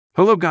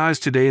Hello guys,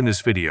 today in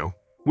this video,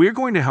 we are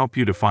going to help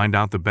you to find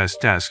out the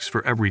best desks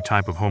for every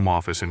type of home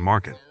office and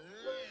market.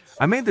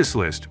 I made this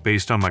list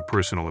based on my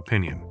personal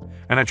opinion,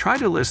 and I tried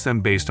to list them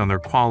based on their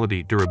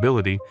quality,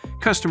 durability,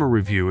 customer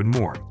review, and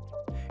more.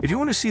 If you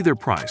want to see their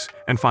price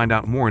and find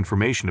out more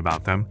information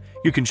about them,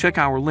 you can check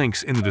our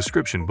links in the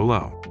description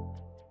below.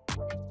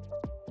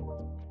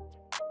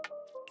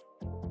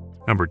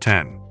 Number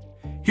 10.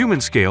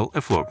 Human Scale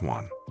Afloat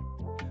 1.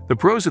 The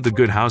pros at the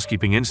Good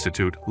Housekeeping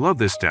Institute love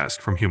this desk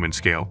from Human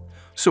Scale,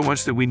 so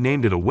much that we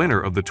named it a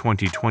winner of the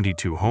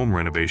 2022 Home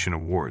Renovation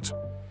Awards.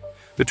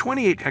 The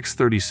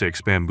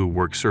 28x36 bamboo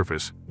work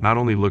surface not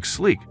only looks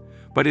sleek,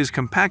 but is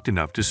compact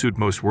enough to suit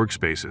most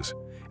workspaces,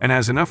 and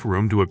has enough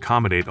room to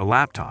accommodate a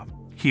laptop,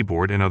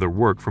 keyboard, and other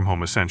work from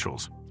home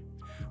essentials.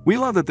 We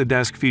love that the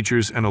desk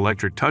features an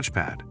electric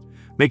touchpad,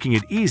 making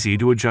it easy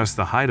to adjust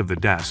the height of the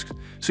desk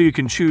so you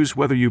can choose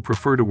whether you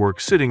prefer to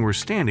work sitting or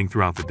standing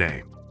throughout the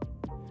day.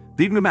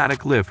 The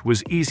pneumatic lift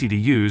was easy to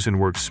use and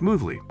worked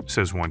smoothly,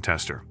 says one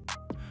tester.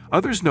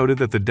 Others noted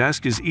that the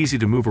desk is easy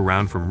to move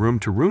around from room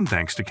to room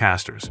thanks to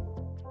casters.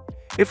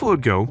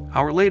 Ifloat Go,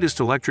 our latest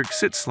electric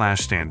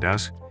sit/stand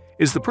desk,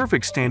 is the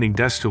perfect standing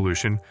desk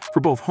solution for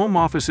both home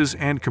offices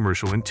and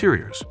commercial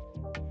interiors.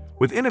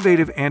 With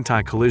innovative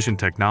anti-collision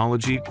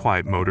technology,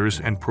 quiet motors,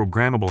 and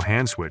programmable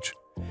hand switch,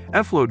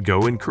 Ifloat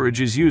Go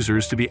encourages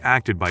users to be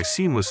acted by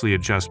seamlessly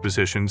adjust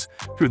positions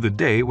through the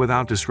day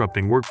without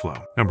disrupting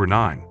workflow. Number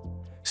 9.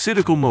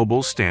 Citical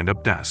Mobile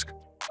Stand-Up Desk.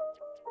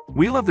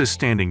 We love this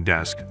standing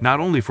desk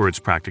not only for its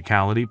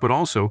practicality but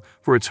also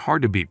for its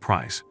hard-to-beat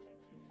price.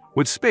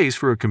 With space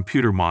for a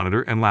computer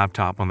monitor and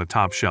laptop on the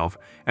top shelf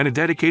and a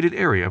dedicated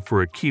area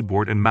for a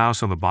keyboard and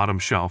mouse on the bottom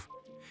shelf,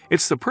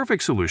 it's the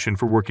perfect solution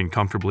for working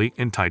comfortably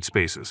in tight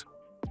spaces.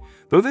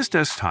 Though this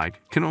desk height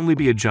can only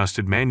be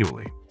adjusted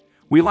manually,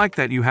 we like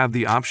that you have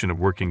the option of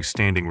working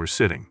standing or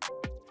sitting.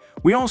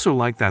 We also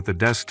like that the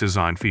desk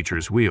design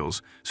features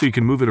wheels, so you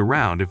can move it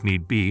around if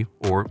need be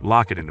or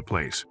lock it into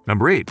place.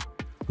 Number 8.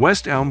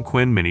 West Elm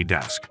Queen Mini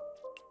Desk.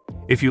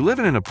 If you live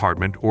in an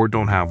apartment or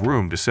don't have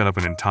room to set up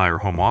an entire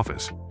home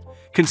office,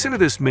 consider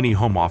this mini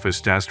home office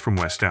desk from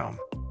West Elm.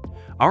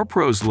 Our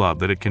pros love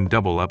that it can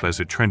double up as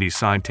a trendy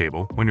side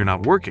table when you're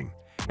not working,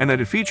 and that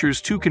it features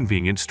 2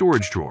 convenient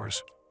storage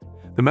drawers.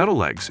 The metal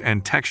legs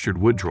and textured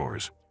wood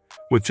drawers,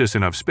 with just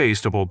enough space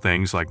to hold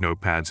things like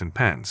notepads and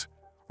pens,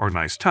 are a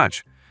nice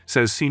touch,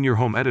 says senior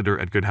home editor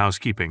at Good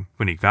Housekeeping,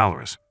 Monique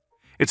Valoris.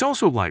 It's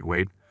also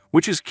lightweight,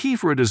 which is key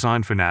for a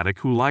design fanatic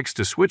who likes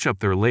to switch up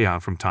their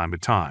layout from time to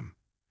time.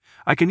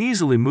 I can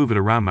easily move it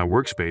around my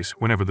workspace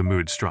whenever the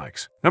mood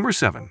strikes. Number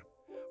 7.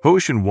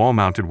 Ocean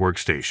Wall-Mounted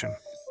Workstation.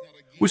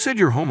 Who said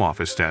your home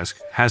office desk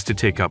has to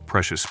take up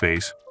precious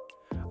space?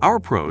 Our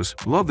pros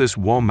love this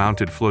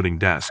wall-mounted floating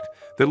desk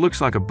that looks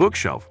like a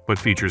bookshelf but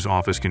features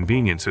office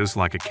conveniences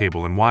like a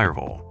cable and wire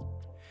hole.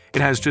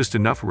 It has just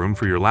enough room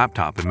for your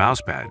laptop and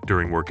mousepad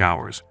during work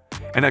hours,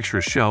 and extra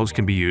shelves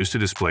can be used to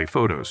display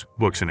photos,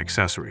 books, and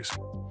accessories.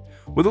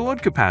 With a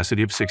load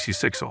capacity of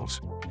 66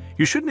 volts,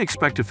 you shouldn't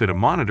expect to fit a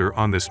monitor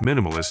on this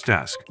minimalist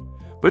desk,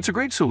 but it's a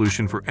great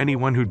solution for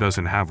anyone who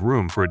doesn't have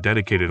room for a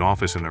dedicated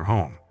office in their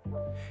home.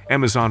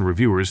 Amazon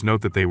reviewers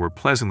note that they were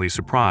pleasantly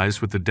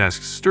surprised with the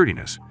desk's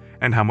sturdiness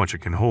and how much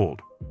it can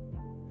hold.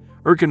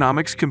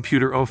 Ergonomics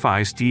Computer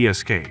Office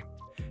Desk.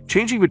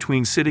 Changing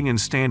between sitting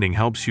and standing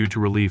helps you to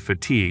relieve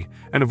fatigue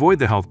and avoid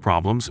the health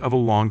problems of a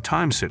long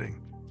time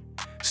sitting.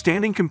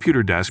 Standing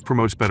computer desk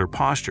promotes better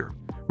posture,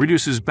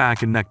 reduces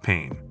back and neck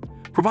pain,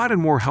 provide a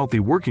more healthy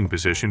working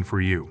position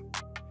for you.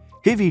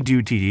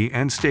 Heavy-duty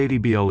and steady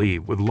BLE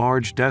with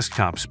large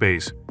desktop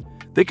space,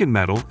 thickened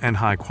metal and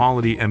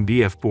high-quality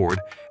MDF board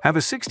have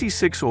a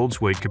 66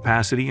 volts weight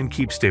capacity and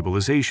keep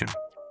stabilization.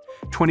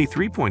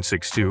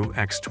 23.62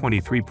 x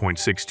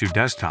 23.62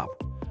 desktop,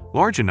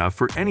 large enough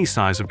for any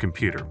size of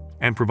computer,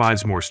 and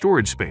provides more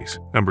storage space.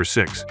 Number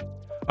 6.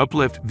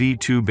 Uplift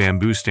V2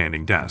 Bamboo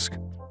Standing Desk.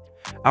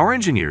 Our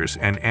engineers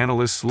and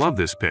analysts love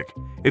this pick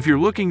if you're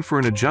looking for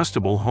an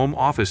adjustable home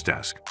office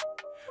desk.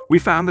 We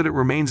found that it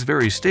remains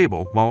very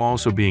stable while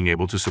also being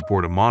able to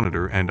support a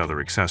monitor and other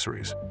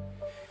accessories.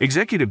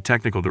 Executive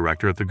Technical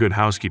Director at the Good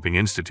Housekeeping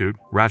Institute,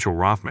 Rachel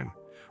Rothman,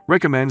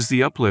 recommends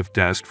the Uplift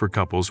desk for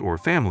couples or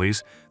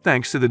families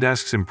thanks to the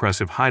desk's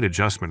impressive height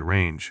adjustment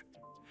range.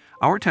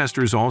 Our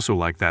testers also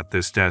like that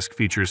this desk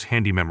features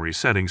handy memory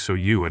settings so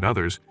you and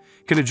others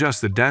can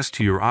adjust the desk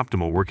to your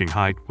optimal working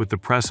height with the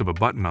press of a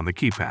button on the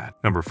keypad.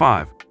 Number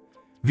 5.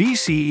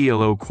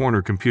 VCELO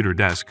Corner Computer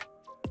Desk.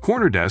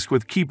 Corner desk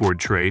with keyboard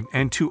tray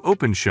and 2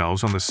 open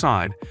shelves on the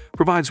side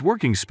provides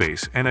working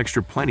space and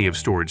extra plenty of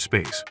storage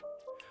space.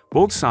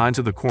 Both sides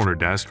of the corner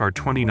desk are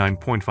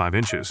 29.5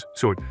 inches,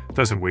 so it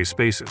doesn't waste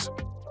spaces.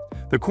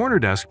 The corner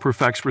desk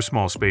perfects for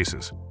small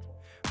spaces.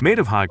 Made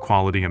of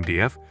high-quality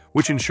MDF,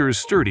 which ensures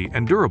sturdy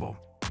and durable.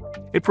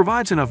 It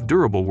provides enough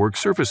durable work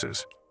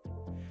surfaces.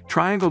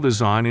 Triangle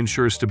design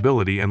ensures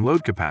stability and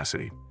load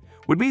capacity,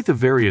 would meet the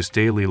various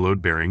daily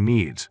load-bearing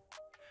needs.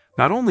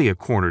 Not only a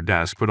corner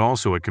desk but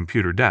also a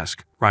computer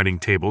desk, writing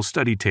table,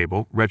 study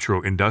table,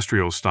 retro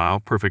industrial style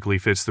perfectly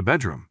fits the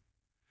bedroom.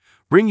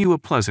 bring you a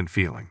pleasant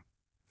feeling.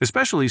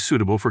 Especially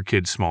suitable for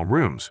kids' small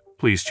rooms,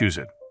 please choose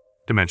it.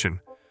 Dimension: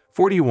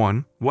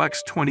 41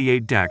 x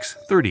 28 dex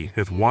 30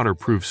 with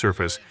waterproof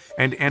surface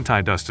and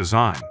anti-dust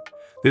design.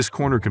 This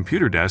corner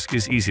computer desk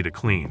is easy to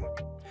clean.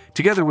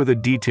 Together with a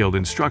detailed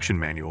instruction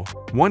manual,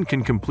 one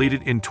can complete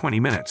it in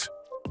 20 minutes.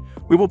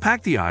 We will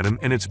pack the item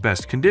in its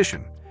best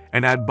condition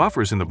and add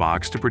buffers in the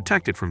box to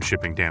protect it from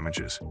shipping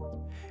damages.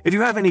 If you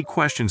have any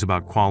questions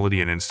about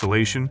quality and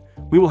installation,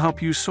 we will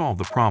help you solve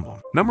the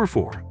problem. Number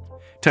 4.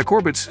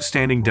 TechOrbit's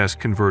Standing Desk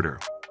Converter.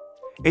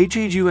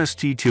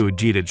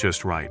 HAGUST2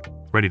 just right,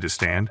 ready to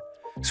stand.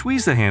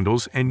 Squeeze the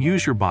handles and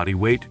use your body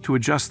weight to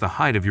adjust the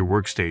height of your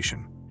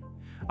workstation.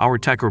 Our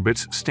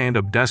TechOrbit's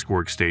stand-up desk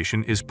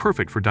workstation is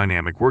perfect for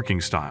dynamic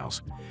working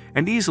styles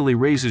and easily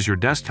raises your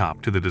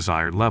desktop to the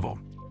desired level.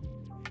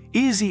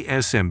 Easy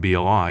assembly,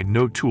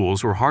 no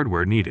tools or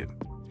hardware needed.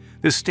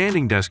 This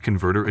standing desk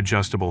converter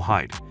adjustable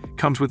height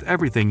comes with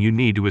everything you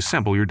need to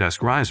assemble your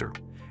desk riser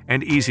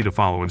and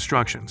easy-to-follow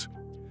instructions.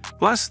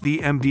 Plus, the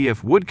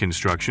MDF wood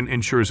construction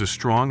ensures a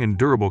strong and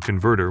durable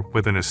converter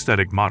with an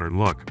aesthetic modern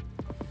look.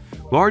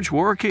 Large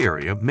work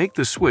area make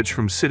the switch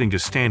from sitting to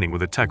standing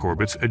with a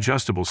TechOrbit's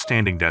adjustable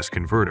standing desk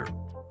converter.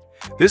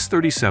 This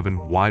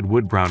 37-wide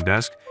wood brown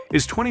desk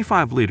is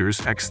 25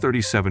 liters x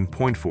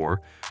 37.4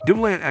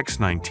 double x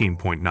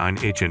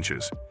 19.9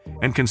 inches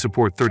and can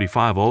support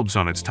 35 bulbs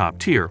on its top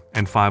tier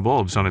and 5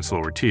 bulbs on its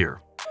lower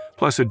tier,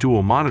 plus a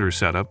dual monitor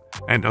setup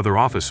and other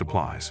office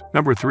supplies.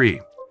 Number 3.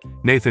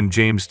 Nathan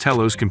James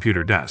Telos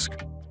Computer Desk.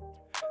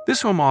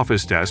 This home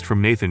office desk from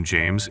Nathan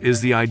James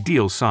is the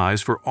ideal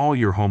size for all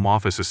your home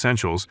office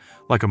essentials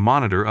like a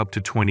monitor up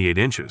to 28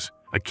 inches,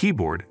 a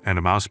keyboard, and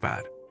a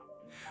mousepad.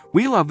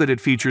 We love that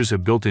it features a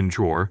built-in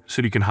drawer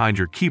so you can hide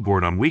your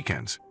keyboard on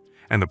weekends,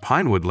 and the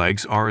pinewood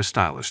legs are a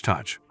stylish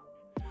touch.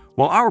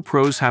 While our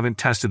pros haven't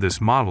tested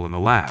this model in the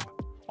lab,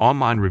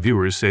 online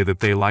reviewers say that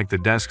they like the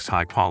desk's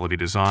high-quality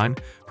design,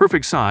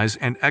 perfect size,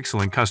 and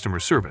excellent customer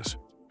service.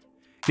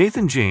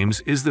 Nathan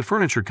James is the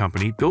furniture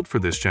company built for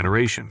this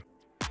generation.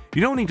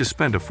 You don't need to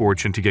spend a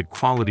fortune to get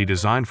quality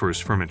design for his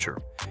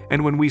furniture,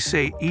 and when we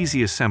say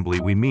easy assembly,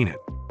 we mean it.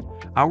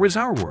 Our is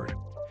our word.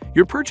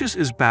 Your purchase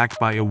is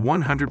backed by a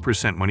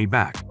 100% money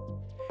back.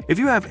 If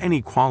you have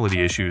any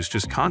quality issues,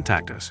 just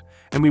contact us,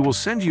 and we will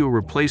send you a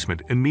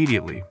replacement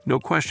immediately, no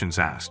questions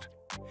asked.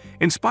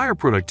 Inspire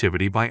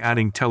productivity by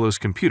adding Telos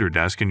Computer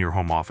Desk in your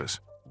home office.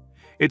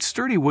 Its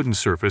sturdy wooden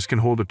surface can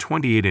hold a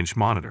 28-inch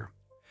monitor.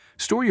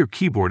 Store your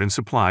keyboard and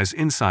supplies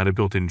inside a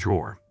built-in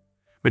drawer.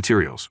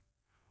 Materials: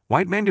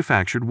 white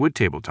manufactured wood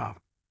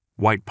tabletop,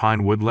 white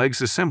pine wood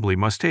legs assembly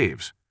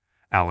must-haves,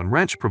 Allen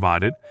wrench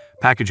provided,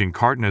 packaging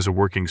carton as a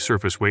working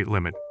surface weight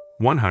limit,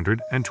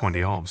 120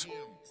 ohms.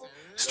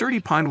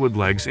 Sturdy pine wood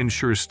legs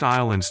ensure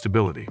style and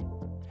stability.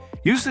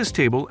 Use this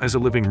table as a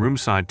living room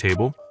side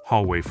table,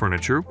 hallway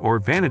furniture, or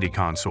vanity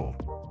console.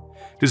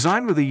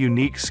 Designed with a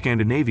unique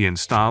Scandinavian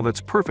style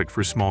that's perfect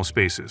for small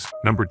spaces.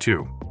 Number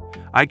 2.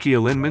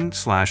 IKEA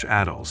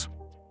Linneman/Adels.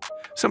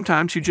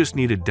 Sometimes you just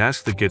need a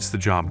desk that gets the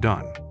job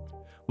done.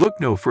 Look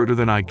no further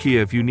than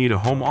IKEA if you need a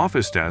home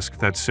office desk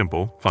that's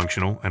simple,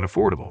 functional, and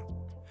affordable.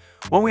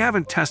 While we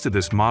haven't tested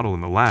this model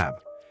in the lab,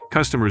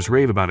 customers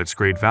rave about its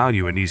great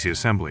value and easy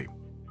assembly.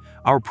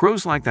 Our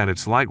pros like that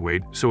it's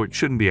lightweight, so it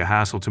shouldn't be a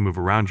hassle to move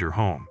around your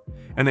home,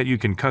 and that you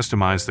can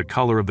customize the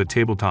color of the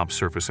tabletop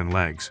surface and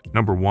legs.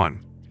 Number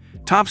 1.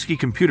 Topsky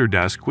Computer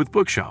Desk with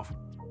Bookshelf.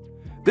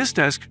 This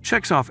desk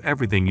checks off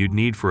everything you'd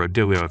need for a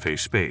daily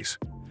office space.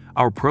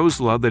 Our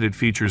pros love that it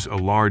features a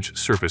large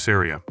surface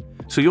area,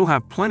 so you'll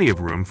have plenty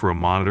of room for a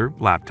monitor,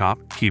 laptop,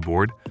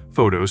 keyboard,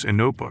 photos, and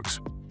notebooks.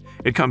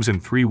 It comes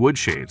in 3 wood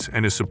shades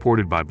and is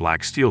supported by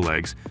black steel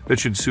legs that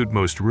should suit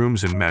most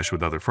rooms and mesh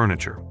with other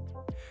furniture.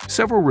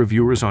 Several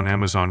reviewers on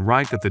Amazon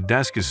write that the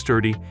desk is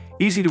sturdy,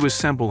 easy to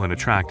assemble, and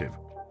attractive.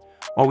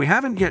 While we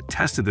haven't yet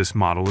tested this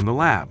model in the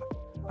lab,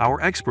 our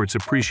experts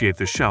appreciate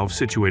the shelf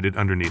situated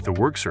underneath the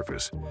work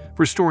surface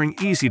for storing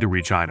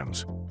easy-to-reach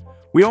items.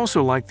 We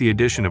also like the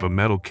addition of a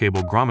metal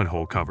cable grommet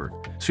hole cover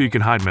so you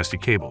can hide messy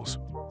cables.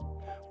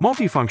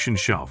 Multifunction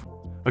shelf.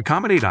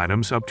 Accommodate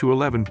items up to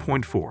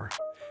 11.4,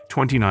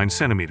 29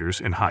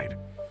 centimeters in height.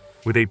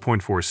 With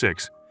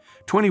 8.46,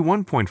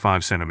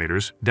 21.5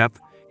 centimeters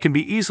depth, can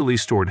be easily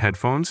stored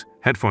headphones,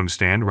 headphone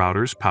stand,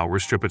 routers, power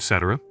strip,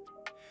 etc.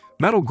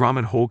 Metal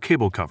grommet hole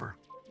cable cover.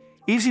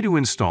 Easy to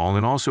install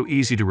and also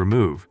easy to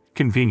remove,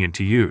 convenient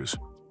to use.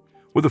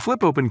 With a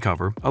flip-open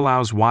cover,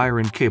 allows wire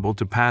and cable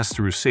to pass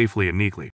through safely and neatly.